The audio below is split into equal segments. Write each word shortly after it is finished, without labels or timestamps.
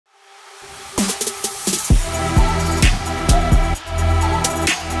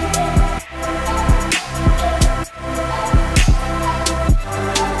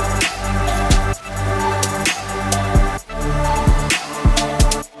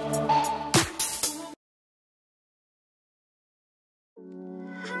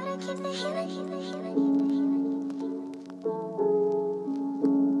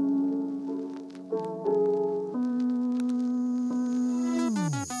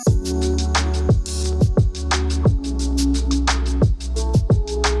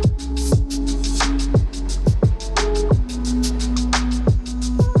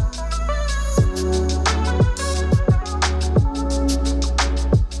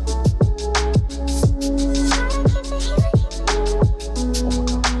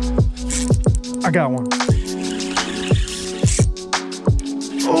I got one.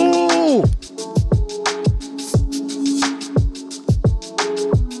 Oh!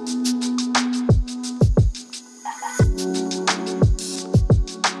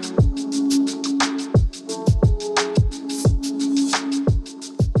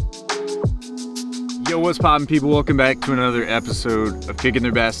 Yo, what's poppin', people? Welcome back to another episode of Kicking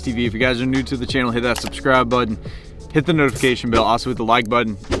Their Bass TV. If you guys are new to the channel, hit that subscribe button. Hit the notification bell, also hit the like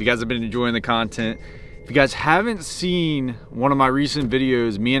button if you guys have been enjoying the content. If you guys haven't seen one of my recent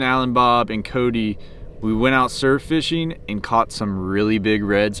videos, me and Alan, Bob, and Cody, we went out surf fishing and caught some really big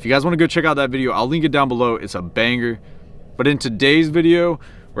reds. If you guys want to go check out that video, I'll link it down below. It's a banger. But in today's video,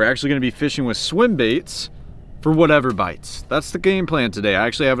 we're actually going to be fishing with swim baits for whatever bites. That's the game plan today. I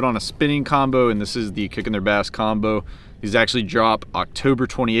actually have it on a spinning combo, and this is the Kicking Their Bass combo. These actually drop October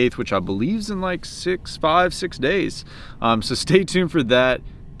 28th, which I believe is in like 6 days. So stay tuned for that.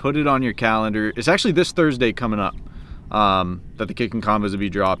 Put it on your calendar. It's actually this Thursday coming up that the kicking combos will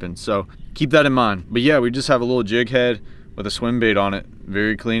be dropping. So keep that in mind. But yeah, we just have a little jig head with a swim bait on it.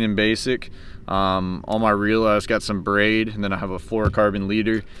 Very clean and basic. On my reel, I just got some braid, and then I have a fluorocarbon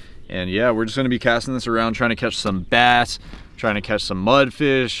leader. And yeah, we're just gonna be casting this around, trying to catch some bass, trying to catch some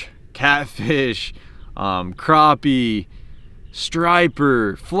mudfish, catfish, crappie,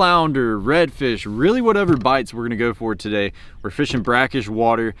 striper, flounder, redfish, really whatever bites we're gonna go for today. We're fishing brackish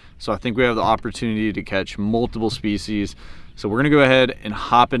water, so I think we have the opportunity to catch multiple species. So we're gonna go ahead and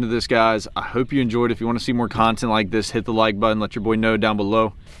hop into this, guys. I hope you enjoyed. If you want to see more content like this, hit the like button, let your boy know down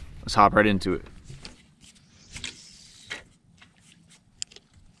below. Let's hop right into it.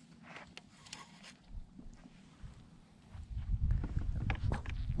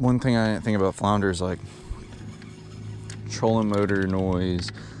 One thing I didn't think about flounder is like trolling motor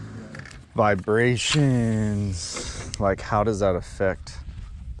noise, vibrations. Like, how does that affect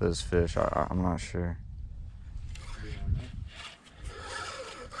those fish? I'm not sure.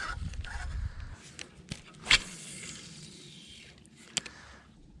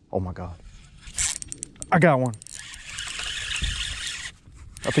 Oh my God. I got one.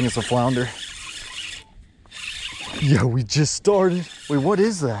 I think it's a flounder. Yo, we just started. Wait, what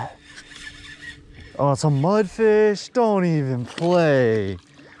is that? Oh, it's a mudfish. Don't even play.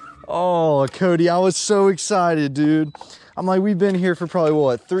 Oh, Cody, I was so excited, dude. I'm like, we've been here for probably,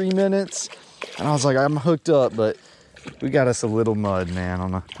 what, 3 minutes? And I was like, I'm hooked up, but we got us a little mud, man,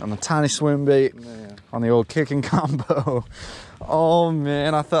 on a tiny swim bait, man, on the old kicking combo. Oh,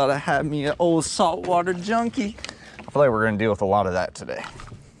 man, I thought I had me an old saltwater junkie. I feel like we're going to deal with a lot of that today.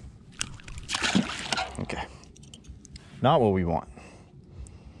 Okay. Not what we want.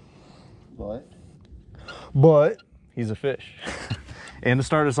 But he's a fish. And to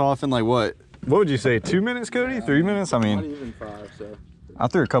start us off in like what would you say, 2 minutes, Cody? 3 minutes? I mean, not even 5. So I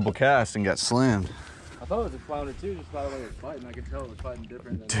threw a couple casts and got slammed. I thought it was a flounder too, just by the way it was fighting. I could tell it was fighting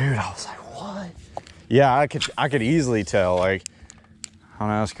different than dude, I was like, what? Yeah, I could easily tell. Like, I don't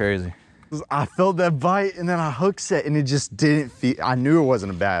know, that's crazy. I felt that bite, and then I hook set, and it just didn't feel. I knew it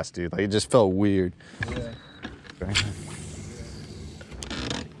wasn't a bass, dude. Like, it just felt weird. Yeah. Okay.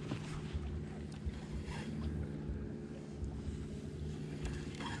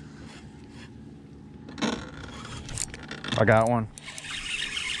 I got one.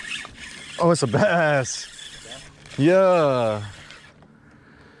 Oh, it's a bass. Yeah.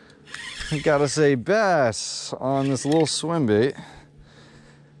 You gotta say bass on this little swim bait.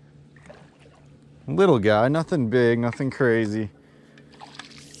 Little guy, nothing big, nothing crazy.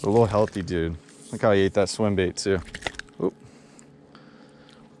 A little healthy dude. Look how he ate that swim bait too. Oop.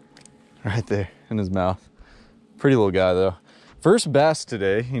 Right there in his mouth. Pretty little guy though. First bass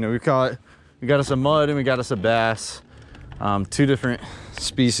today. You know, we got us a mud and we got us a bass. 2 different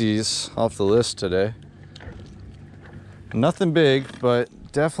species off the list today. Nothing big, but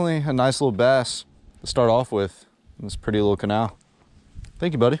definitely a nice little bass to start off with in this pretty little canal.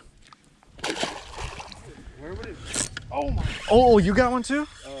 Thank you, buddy. Where would it? Oh my. Oh, you got one too?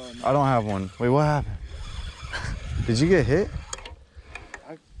 No. I don't have one. Wait, what happened? Did you get hit?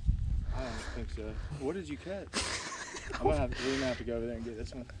 I don't think so. What did you catch? We're gonna have to go over there and get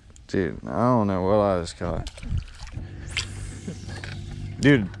this one. Dude, I don't know what I just caught.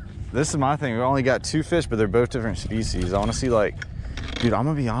 Dude, this is my thing. We only got 2 fish, but they're both different species. I want to see, like, dude, I'm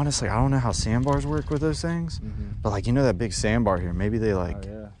gonna be honest, like, I don't know how sandbars work with those things, but like, you know that big sandbar here, maybe they like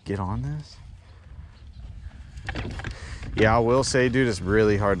get on this. Yeah, I will say, dude, it's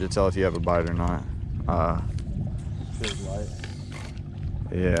really hard to tell if you have a bite or not. Feels light.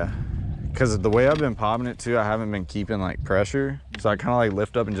 Yeah, because the way I've been popping it too, I haven't been keeping like pressure, so I kind of like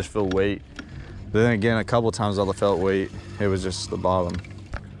lift up and just feel weight. But then again, a couple times I felt weight, it was just the bottom.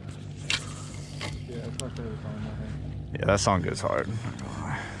 Yeah, that's my favorite song, I think. Yeah, that song goes hard.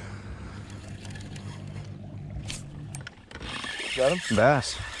 Got him?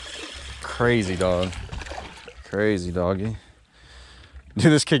 Bass. Crazy dog. Crazy doggy.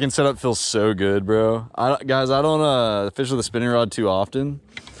 Dude, this kicking setup feels so good, bro. Guys, I don't fish with a spinning rod too often,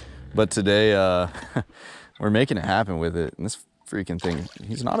 but today we're making it happen with it. And this freaking thing,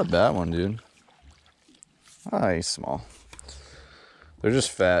 he's not a bad one, dude. Ah, he's small. They're just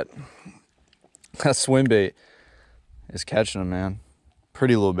fat. That Swimbait is catching them, man.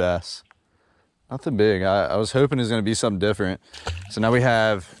 Pretty little bass. Nothing big. I was hoping it was gonna be something different. So now we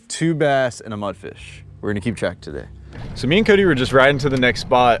have 2 bass and a mudfish. We're gonna keep track today. So me and Cody were just riding to the next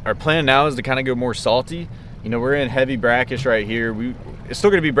spot. Our plan now is to kind of go more salty. You know, we're in heavy brackish right here. It's still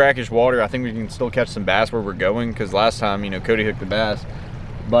gonna be brackish water. I think we can still catch some bass where we're going, because last time, you know, Cody hooked the bass.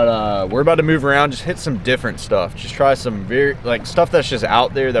 But we're about to move around, just hit some different stuff. Just try some stuff that's just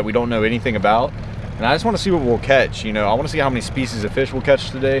out there that we don't know anything about. And I just want to see what we'll catch. You know, I want to see how many species of fish we'll catch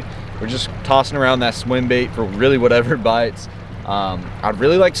today. We're just tossing around that swim bait for really whatever bites. I'd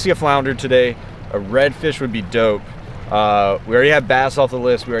really like to see a flounder today. A redfish would be dope. We already have bass off the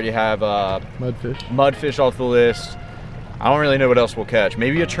list. We already have mudfish off the list. I don't really know what else we'll catch.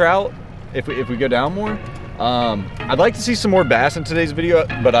 Maybe a trout if we go down more. I'd like to see some more bass in today's video,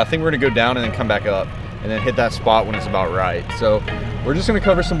 but I think we're gonna go down and then come back up and then hit that spot when it's about right. So we're just gonna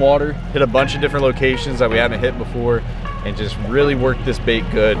cover some water, hit a bunch of different locations that we haven't hit before, and just really work this bait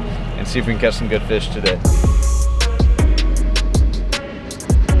good and see if we can catch some good fish today.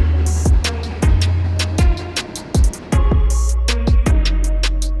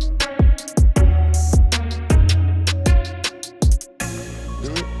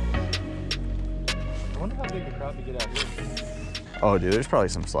 Oh, dude, there's probably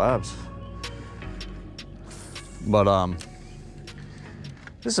some slabs. But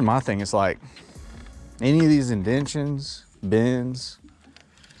this is my thing. It's like any of these indentions, bends.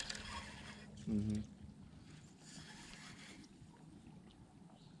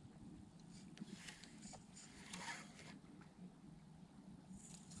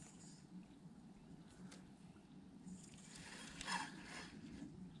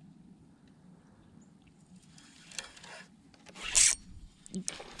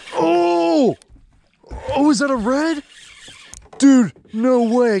 Oh! Oh, is that a red? Dude, no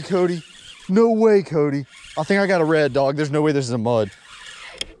way, Cody. No way, Cody. I think I got a red, dog. There's no way this is a mud.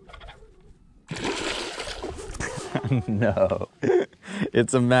 No.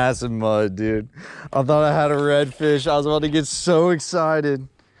 It's a massive mud, dude. I thought I had a red fish. I was about to get so excited.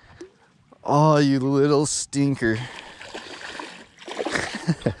 Oh, you little stinker.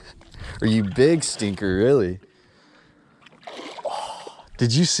 Or you big stinker, really.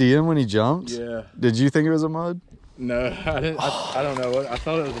 Did you see him when he jumped? Yeah. Did you think it was a mud? No, I didn't. I don't know what. I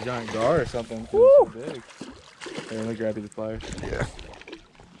thought it was a giant gar or something. It was so big. Here, let me grab you the pliers. Yeah.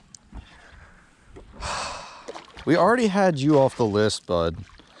 We already had you off the list, bud.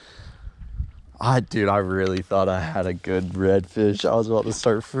 Dude, I really thought I had a good redfish. I was about to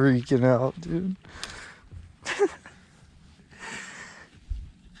start freaking out, dude.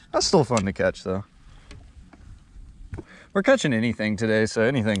 That's still fun to catch, though. We're catching anything today, so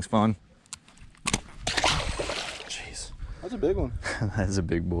anything's fun. Jeez. That's a big one. That is a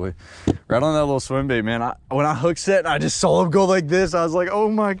big boy. Right on that little swim bait, man. When I hook set and I just saw him go like this, I was like, oh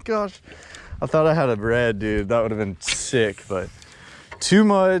my gosh. I thought I had a red, dude. That would have been sick, but 2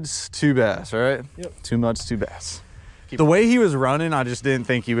 muds, 2 bass, right? Yep. 2 muds, 2 bass. The way he was running, I just didn't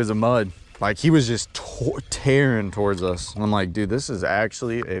think he was a mud. Like, he was just tearing towards us. And I'm like, dude, this is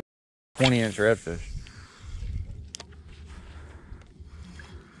actually a 20-inch redfish.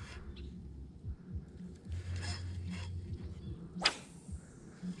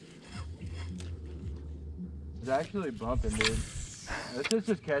 It's actually bumping, dude. This is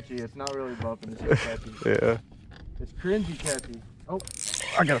just catchy. It's not really bumping. It's just catchy. Yeah. It's cringy catchy. Oh,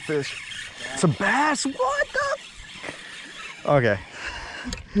 I got a fish. It's a bass. What the? Okay.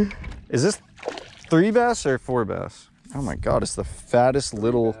 Is this 3 bass or 4 bass? Oh my God, it's the fattest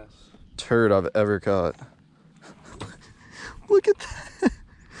little turd I've ever caught. Look at that.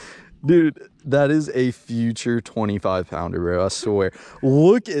 Dude, that is a future 25 pounder, bro. I swear.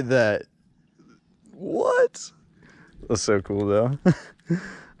 Look at that. What? That's so cool, though.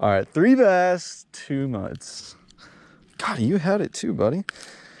 All right, 3 bass, 2 muds. God, you had it too, buddy.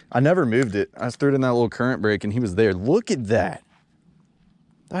 I never moved it. I just threw it in that little current break and he was there. Look at that.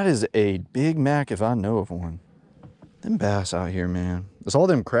 That is a Big Mac if I know of one. Them bass out here, man. It's all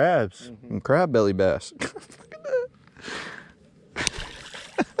them crabs. Them crab belly bass. Look at that.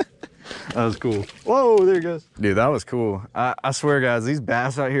 That was cool. Whoa, there it goes. Dude, that was cool. I swear, guys, these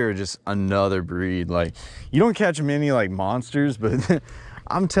bass out here are just another breed. Like, you don't catch many like monsters, but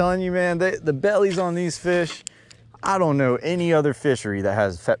I'm telling you, man, the bellies on these fish, I don't know any other fishery that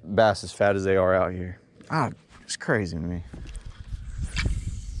has bass as fat as they are out here. It's crazy to me.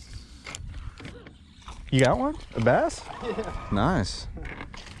 You got one? A bass? Yeah. Nice.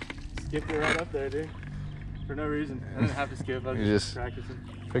 Skipped it right up there, dude. For no reason. I didn't have to skip. I was just practicing.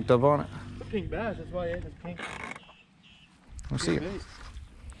 Picked up on it? It's a pink bass. That's why he ate the pink. Let's see it.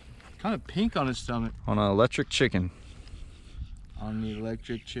 Kind of pink on his stomach. On an electric chicken. On the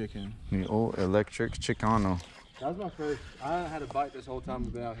electric chicken. The old electric chicano. That was my first. I haven't had a bite this whole time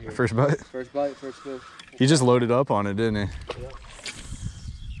we've been out here. First bite? First bite, first fish. He just loaded up on it, didn't he? Yep.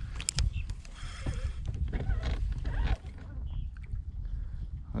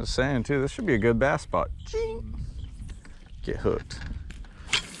 I was saying too, this should be a good bass spot. Get hooked.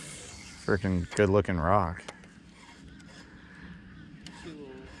 Freaking good looking rock. See a little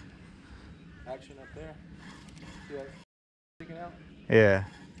action up there. See that sticking out? Yeah.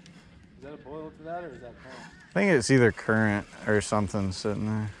 Is that a boil to that or is that current? I think it's either current or something sitting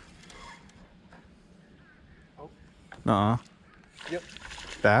there. Oh. Nuh-uh. Yep.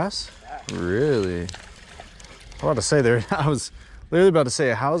 Bass? Really? I was about to say there, I was literally about to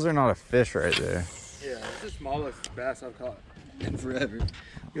say, how is there not a fish right there? Yeah, it's the smallest bass I've caught in forever. Look at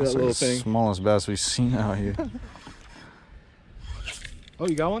That's that little like the thing. smallest bass we've seen out here. Oh,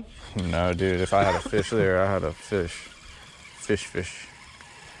 you got one? No, dude, if I had a fish there, I had a fish. Fish.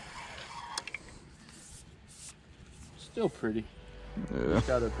 Still pretty. Yeah. Just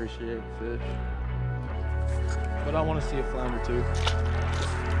gotta appreciate the fish. But I want to see a flounder too.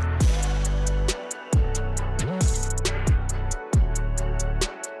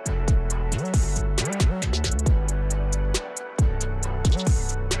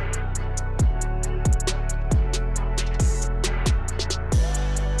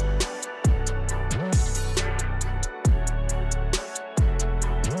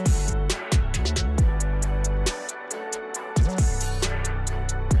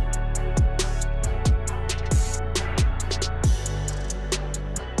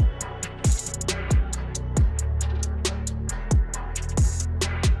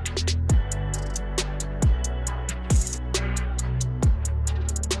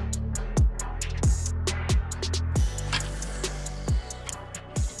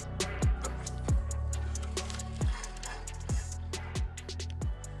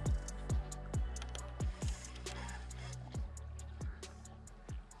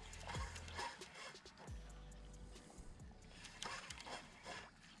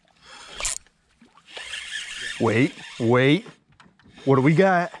 Wait. What do we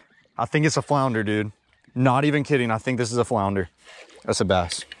got? I think it's a flounder, dude. Not even kidding. I think this is a flounder. That's a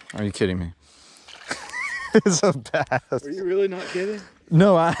bass. Are you kidding me? It's a bass. Are you really not kidding?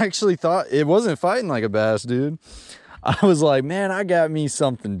 No, I actually thought it wasn't fighting like a bass, dude. I was like, man, I got me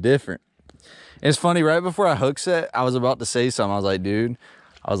something different. It's funny, right before I hook set, I was about to say something. I was like, dude,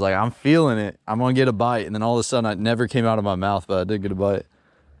 I'm feeling it. I'm gonna get a bite. And then all of a sudden, it never came out of my mouth, but I did get a bite.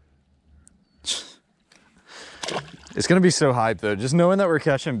 It's gonna be so hyped though. Just knowing that we're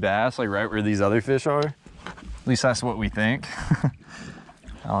catching bass like right where these other fish are. At least that's what we think.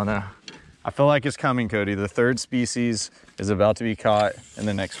 I don't know. I feel like it's coming, Cody. The third species is about to be caught in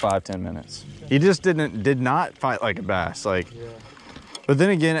the next 5-10 minutes. He just did not fight like a bass. Like, yeah. But then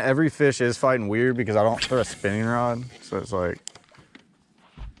again, every fish is fighting weird because I don't throw a spinning rod. So it's like,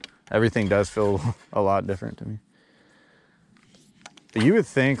 everything does feel a lot different to me. But you would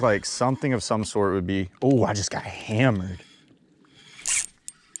think like something of some sort would be, oh, I just got hammered.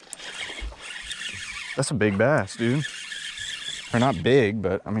 That's a big bass, dude. Or not big,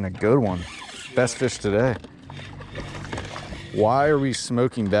 but I mean a good one. Best fish today. Why are we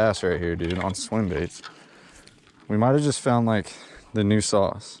smoking bass right here, dude, on swim baits? We might have just found like the new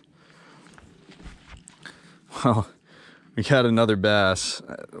sauce. Well, we got another bass.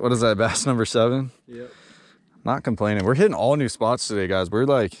 What is that, bass number 7? Yep. Not complaining. We're hitting all new spots today, guys. We're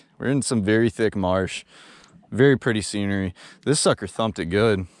in some very thick marsh. Very pretty scenery. This sucker thumped it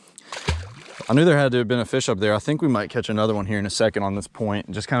good. I knew there had to have been a fish up there. I think we might catch another one here in a second on this point.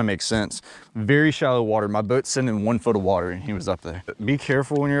 It just kind of makes sense. Very shallow water. My boat's sitting in 1 foot of water and he was up there. Be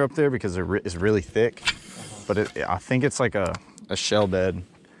careful when you're up there because it's really thick. But I think it's like a shell bed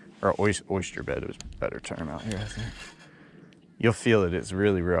or oyster bed is a better term out here, I think. You'll feel it. It's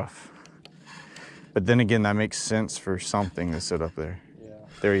really rough. But then again, that makes sense for something to sit up there. Yeah.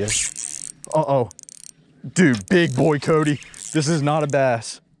 There he is. Uh-oh. Dude, big boy, Cody. This is not a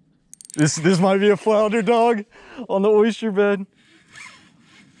bass. This might be a flounder, dog, on the oyster bed.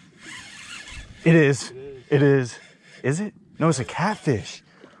 It is. It is. Is it? No, it's a catfish.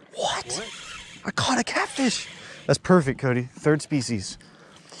 What? I caught a catfish. That's perfect, Cody. 3rd species.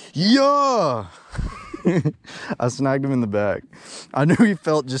 Yeah. I snagged him in the back. I knew he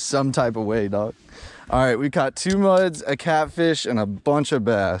felt just some type of way, dog. All right, we caught 2 muds, a catfish, and a bunch of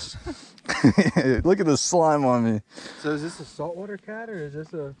bass. Look at the slime on me. So is this a saltwater cat or is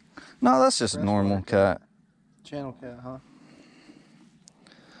this a... No, that's just a normal cat. Channel cat, huh?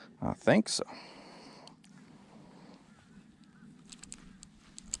 I think so.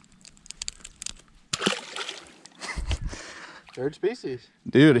 Third species.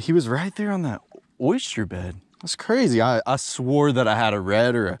 Dude, he was right there on that oyster bed. That's crazy. I swore that I had a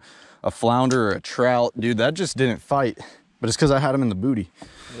red or a flounder or a trout. Dude, that just didn't fight. But it's because I had him in the booty.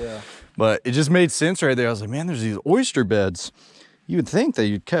 Yeah. But it just made sense right there. I was like, man, there's these oyster beds. You would think that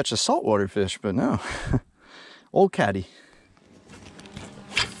you'd catch a saltwater fish, but no. Old catty.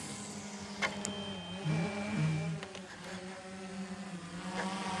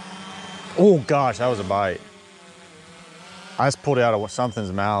 Oh gosh, that was a bite. I just pulled it out of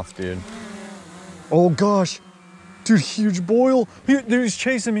something's mouth, dude. Oh gosh. Dude, huge boil. He's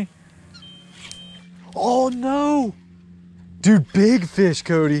chasing me. Oh no. Dude, big fish,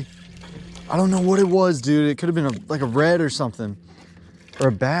 Cody. I don't know what it was, dude. It could have been like a red or something. Or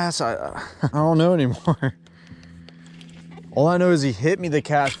a bass. I don't know anymore. All I know is he hit me the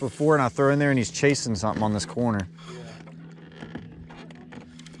cast before and I throw in there and he's chasing something on this corner.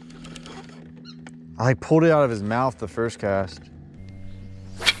 I like pulled it out of his mouth the first cast.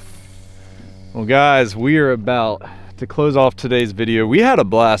 Well guys, we are about to close off today's video. We had a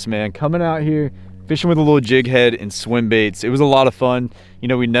blast, man, coming out here, fishing with a little jig head and swim baits. It was a lot of fun. You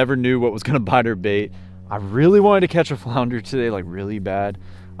know, we never knew what was gonna bite our bait. I really wanted to catch a flounder today, like really bad.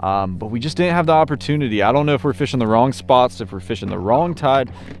 But we just didn't have the opportunity. I don't know if we're fishing the wrong spots, if we're fishing the wrong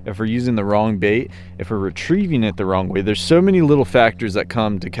tide, if we're using the wrong bait, if we're retrieving it the wrong way. There's so many little factors that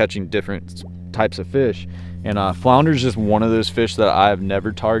come to catching different types of fish. And flounder is just one of those fish that I have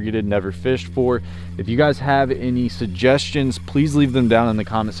never targeted, never fished for. If you guys have any suggestions, please leave them down in the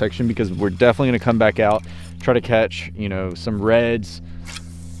comment section because we're definitely gonna come back out, try to catch, you know, some reds,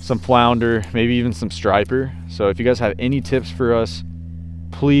 some flounder, maybe even some striper. So if you guys have any tips for us,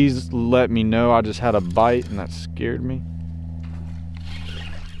 please let me know. I just had a bite and that scared me.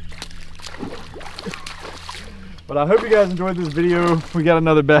 But I hope you guys enjoyed this video. We got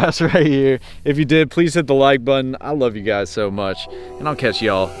another bass right here. If you did, please hit the like button. I love you guys so much. And I'll catch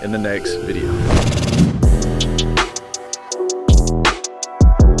y'all in the next video.